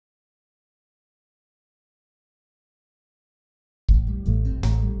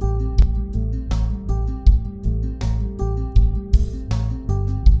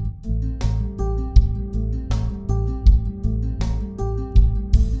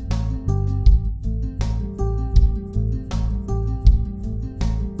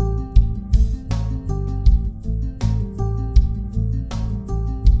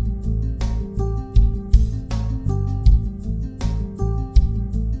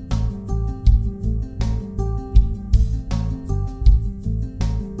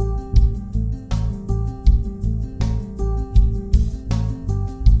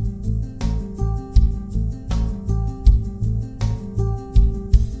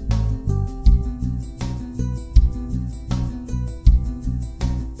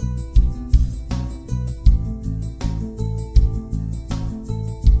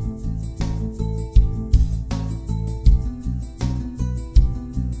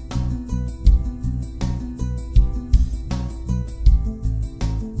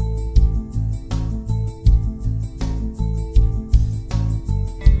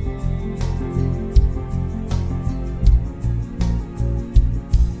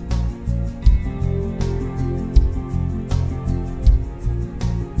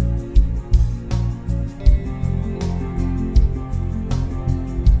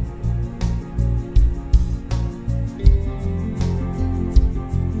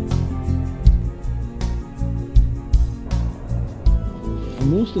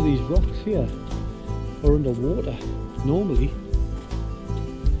most of these rocks here are underwater normally.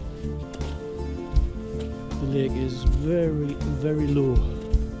 The lake is very, very low.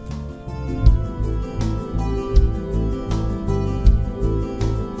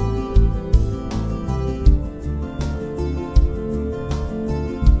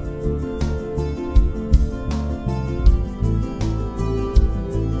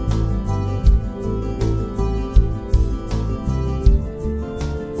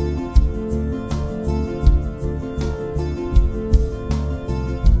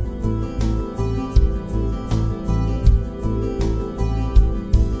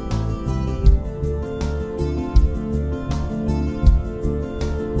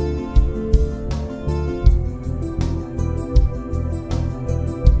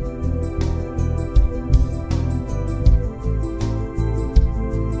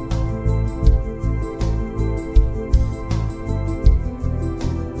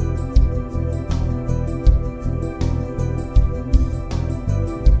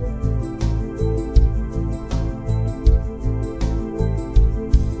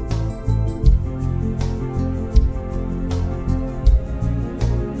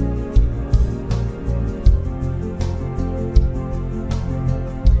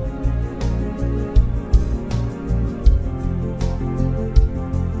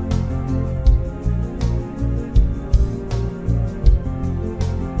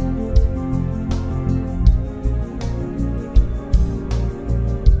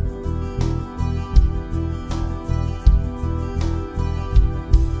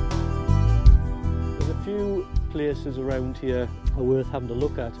 Places around here are worth having a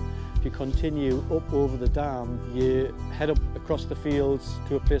look at. If you continue up over the dam, you head up across the fields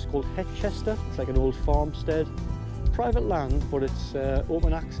to a place called Hetchester. It's like an old farmstead, private land, but it's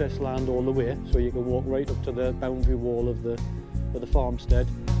open access land all the way, so you can walk right up to the boundary wall of the farmstead.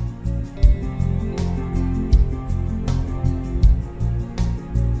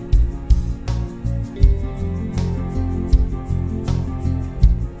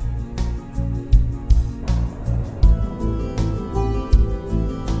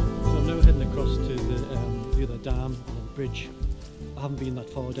 Dam and bridge. I haven't been that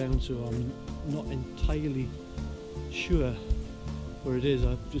far down, so I'm not entirely sure where it is.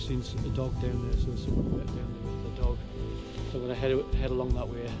 I've just seen a dog down there, so someone went down there with the dog. So I'm going to head along that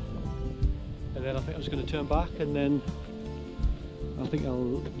way, and then I think I'm just going to turn back, and then I think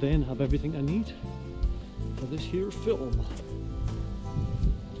I'll then have everything I need for this here film.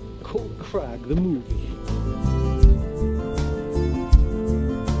 Colt Crag, the movie.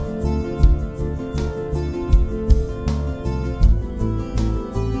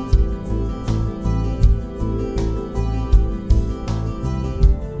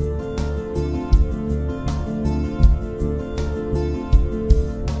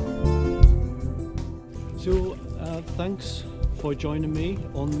 So thanks for joining me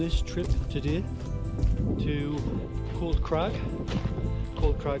on this trip today to Colt Crag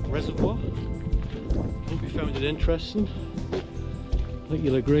Reservoir. Hope you found it interesting. I think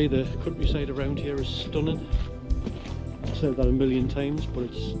you'll agree the countryside around here is stunning. I've said that a million times, but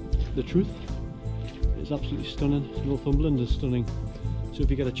it's the truth. It's absolutely stunning. Northumberland is stunning. So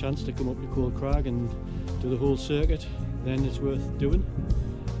if you get a chance to come up to Colt Crag and do the whole circuit, then it's worth doing.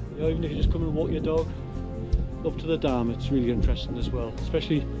 You know, even if you just come and walk your dog up to the dam, it's really interesting as well,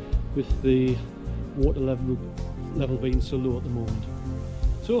 especially with the water level being so low at the moment.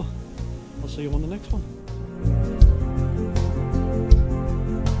 So I'll see you on the next one.